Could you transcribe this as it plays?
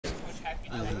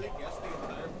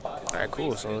All right,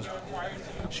 cool. So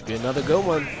should be another good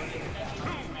one.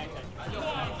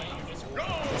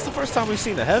 It's the first time we've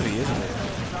seen the heavy, isn't it?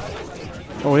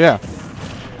 Oh yeah,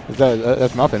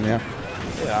 that's Muffin, yeah.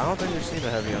 Yeah, I don't think we've seen the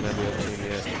heavy on every other team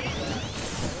yet.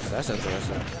 That's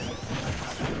interesting.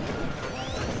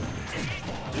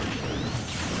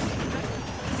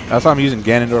 I saw him using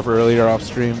Ganondorf earlier off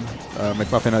stream.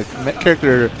 McMuffin, a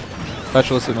character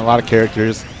specialist in a lot of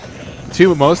characters.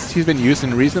 Two most he's been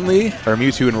using recently are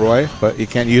Mewtwo and Roy, but you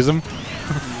can't use them.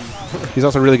 He's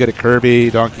also really good at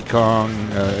Kirby, Donkey Kong,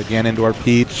 Ganondorf,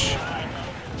 Peach.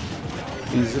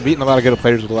 He's beaten a lot of good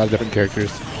players with a lot of different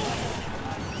characters.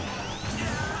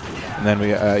 And then we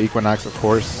got Equinox, of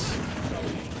course.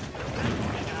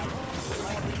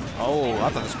 Oh, I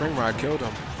thought the Spring Ride killed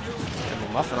him. And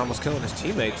McMuffin almost killing his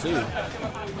teammate, too.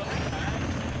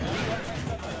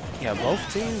 Yeah, both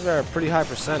teams are pretty high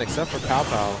percent, except for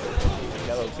PowPow.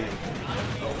 Yellow team.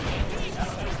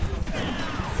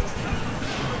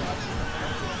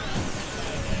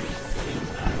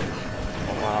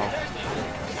 Oh, wow.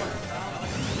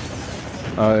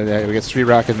 Yeah, we get Sree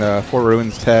rocking the 4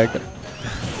 Ruins tag. Yeah.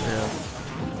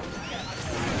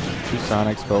 2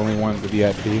 Sonics, but only one the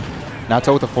VIP.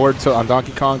 Naoto with the forward tilt on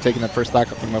Donkey Kong, taking the first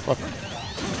stock of McMuffin.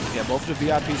 Yeah, both of the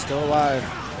VIPs still alive.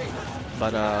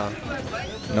 But,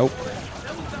 nope.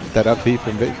 That up beat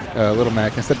from Little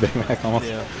Mac. I said Big Mac almost.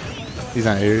 Yeah. He's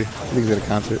not here. I think he's at a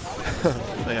concert.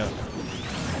 Yeah.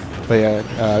 But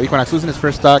yeah, Equinox losing his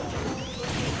first stock.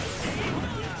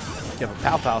 Yeah, but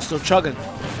PowPow still chugging.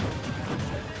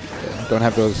 Don't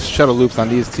have those shuttle loops on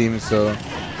these teams, so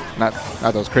not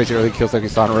those crazy early kills like we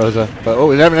saw in Rosa. But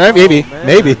maybe.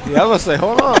 Yeah, I was gonna say,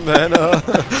 hold on, man. I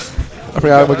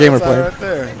forgot what game we're playing. Right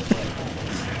there.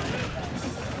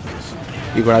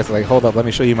 Equinox is like, hold up, let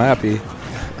me show you my happy.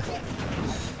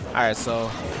 All right,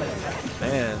 so,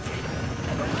 man,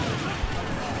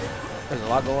 there's a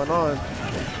lot going on.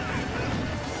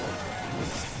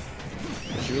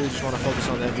 You really just want to focus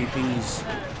on the MVPs.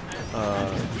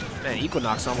 Man,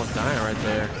 Equinox almost dying right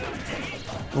there.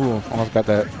 Ooh, almost got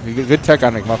that. Good tech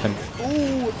on McMuffin.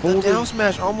 Ooh, the down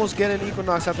smash almost getting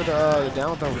Equinox after the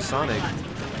down throw with Sonic.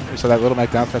 So that Little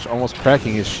Mac down smash almost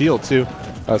cracking his shield too.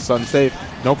 Sun safe.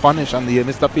 No punish on the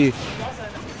missed up B.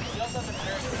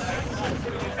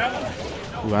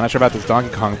 Ooh, I'm not sure about this Donkey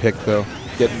Kong pick though.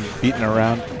 Getting beaten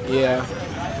around. Yeah.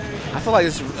 I feel like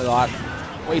this is a lot,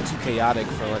 way too chaotic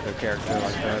for like a character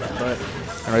like that. But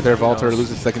and right there, Valter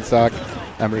loses second stock.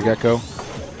 EmberGecko.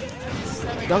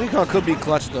 Donkey Kong could be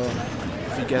clutch though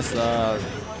if he gets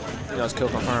his kill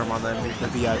confirm on the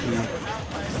VIP.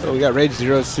 So we got Rage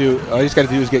Zero Suit. All you just got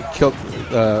to do is get killed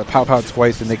PowPow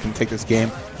twice and they can take this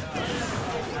game.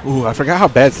 Ooh, I forgot how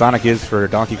bad Sonic is for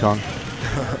Donkey Kong.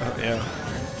 Yeah.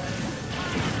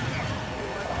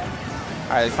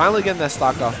 All right, finally getting that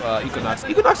stock off Equinox.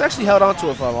 Equinox actually held on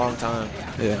to it for a long time.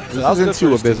 Yeah, so this isn't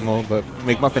too abysmal, but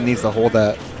McMuffin needs to hold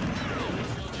that.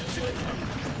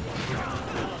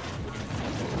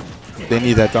 They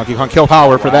need that Donkey Kong kill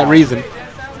power for that reason.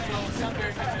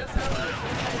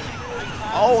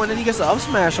 Oh, and then he gets the up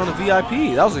smash on the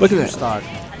VIP. That was a huge stock.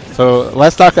 So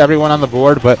less stock to everyone on the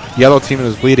board, but yellow team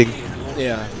is bleeding.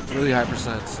 Yeah, really high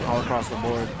percents all across the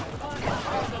board.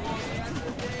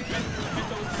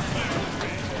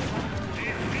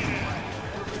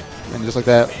 And just like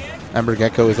that,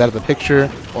 EmberGecko is out of the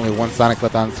picture. Only one Sonic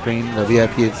left on screen, the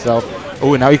VIP itself.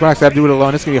 Oh, and now Equinox have to do it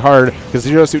alone. It's going to be hard because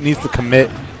Zero Suit needs to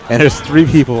commit, and there's 3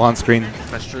 people on screen.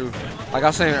 That's true. Like I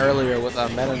was saying earlier with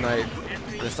Meta Knight,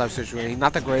 this type of situation, he's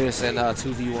not the greatest in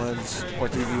 2v1s or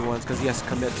 3v1s because he has to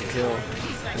commit to kill.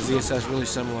 And ZSS is really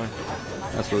similar.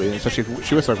 That's really, especially if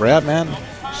she was a grab, man.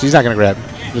 She's not going to grab.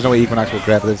 There's no way Equinox will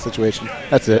grab this situation.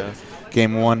 That's it. Yeah.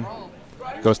 Game 1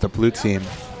 goes to blue team.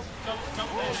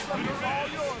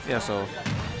 Yeah, so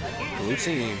blue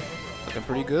team looking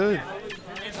pretty good.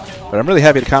 But I'm really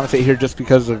happy to commentate here just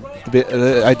because of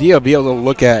the idea of being able to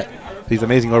look at these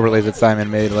amazing overlays that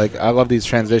Simon made. Like, I love these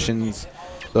transitions,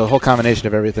 the whole combination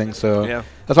of everything. So yeah,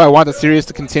 that's why I want the series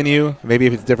to continue. Maybe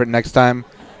if it's different next time.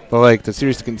 But, like, the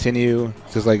series to continue,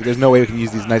 it's just like there's no way we can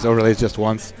use these nice overlays just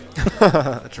once.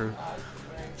 True.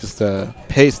 Just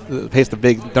paste the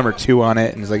big number 2 on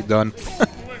it, and it's, like, done.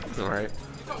 All right.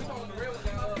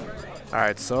 All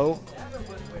right, so,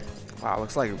 wow,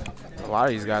 looks like a lot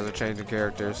of these guys are changing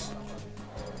characters.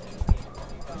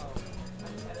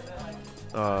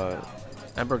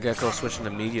 EmberGecko switching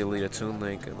immediately to Toon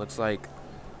Link. It looks like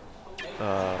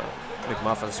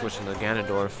McMuffin switching to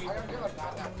Ganondorf.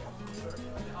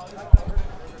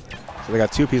 So they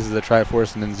got 2 pieces of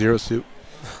Triforce and then Zero Suit.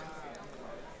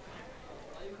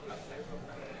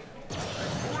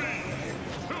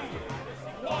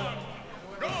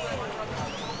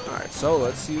 so.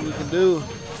 Let's see what we can do.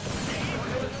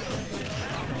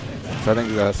 So I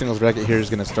think the singles bracket here is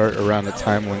going to start around the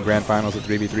time when Grand Finals of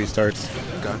 3v3 starts.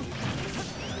 Okay.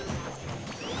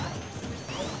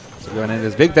 So going into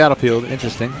this big battlefield,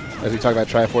 interesting. As we talk about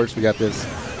Triforce, we got this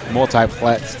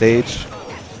multi-plat stage.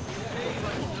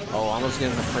 Oh, almost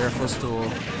getting the prayer footstool.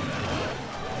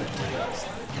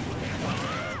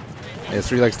 Yeah,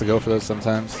 Sree likes to go for those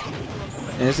sometimes.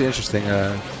 And it's interesting.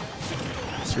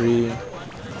 Sree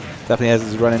definitely has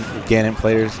his run-in with Ganon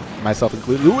players, myself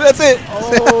included. Ooh, that's it!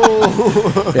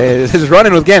 Oh! Yeah, his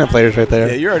run-in with Ganon players right there.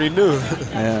 Yeah, you already knew.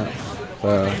 Yeah.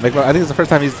 I think it's the first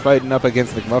time he's fighting up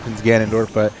against McMuffin's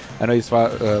Ganondorf, but I know he's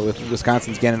fought with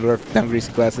Wisconsin's Ganondorf down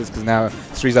greasy glasses because now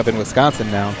Sree's up in Wisconsin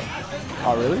now.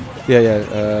 Oh, really?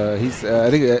 Yeah. He's I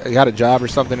think he got a job or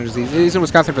something. He's in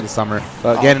Wisconsin for the summer.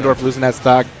 Ganondorf okay. losing that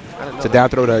stock to down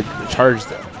throw to charge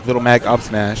Little Mag up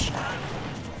smash.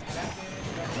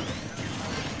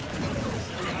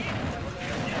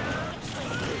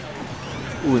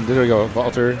 Ooh, and there we go,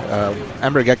 Walter.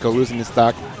 EmberGecko losing his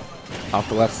stock off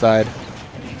the left side.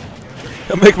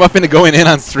 McMuffin going in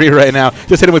on Sree right now.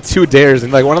 Just hit him with 2 dares,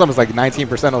 and like one of them was like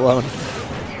 19% alone.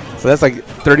 So that's like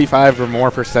 35 or more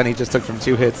percent he just took from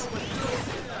 2 hits.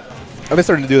 I've been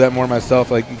starting to do that more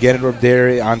myself, like Ganondorf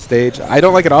dare on stage. I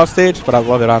don't like it off stage, but I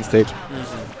love it on stage.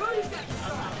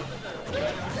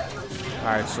 All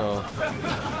right, so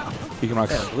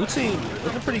Equinox. yeah, blue team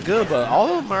looking pretty good, but all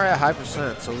of them are at high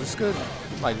percent, so this could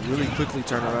like really quickly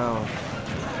turn around.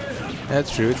 That's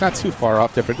true. It's not too far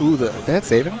off different. Ooh, did that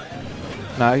save him?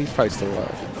 Nah, he's probably still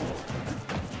alive.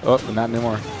 Oh, not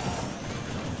anymore.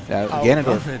 Yeah,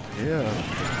 Ganondorf. Yeah.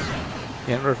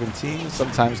 Ganondorf in teams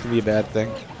sometimes can be a bad thing.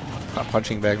 Not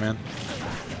punching bag, man.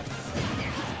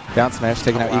 Down smash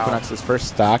taking out Equinox's first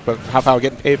stock, but PowPow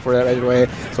getting paid for that right away.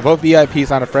 So both VIPs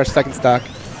on a fresh second stock.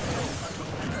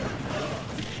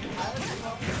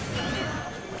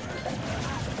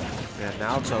 Yeah,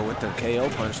 Naoto with the KO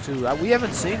punch too. We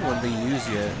haven't seen one being used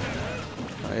yet.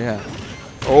 Yeah.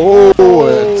 Oh,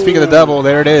 speaking of the devil,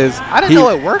 there it is. I didn't know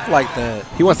it worked like that.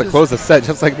 He wants to close the set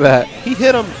just like that. He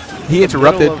hit him. He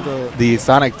interrupted the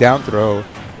Sonic down throw,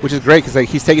 which is great because like,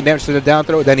 he's taking damage to the down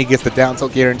throw, then he gets the down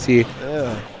tilt guarantee.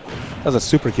 Yeah. That was a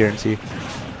super guarantee.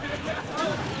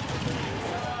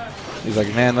 He's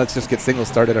like, man, let's just get singles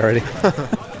started already.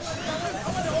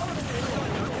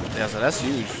 Yeah, so that's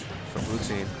huge for blue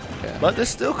team. Yeah. But this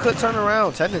still could turn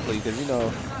around technically because, you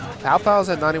know, PowPow's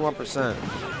at 91%.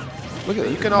 Look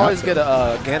at You can always get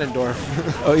a Ganondorf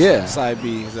oh, yeah. side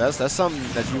B. That's something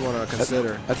that you want to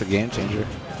consider. That's a game changer.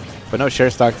 But no share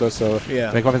stock, though, so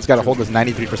yeah. McMuffin's got to hold this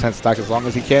 93% stock as long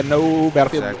as he can. No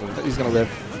Battlefield. Exactly. He's going to live.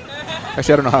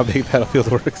 Actually, I don't know how big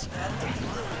Battlefield works.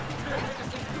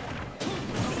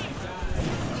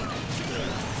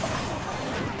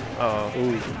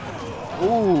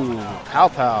 Ooh,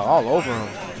 PowPow all over him.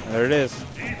 There it is.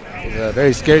 It's a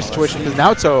very scary situation because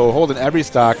Naoto holding every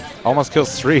stock almost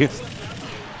kills Sree.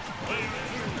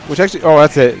 Which actually, oh,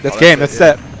 that's it. That's game. That's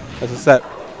set. That's a set.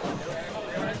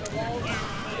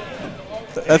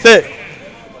 That's it.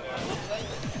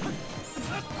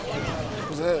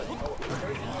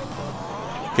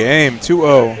 Game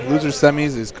 2-0. Loser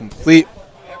semis is complete.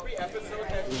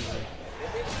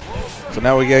 So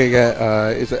now we gotta get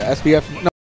is it SBF? No.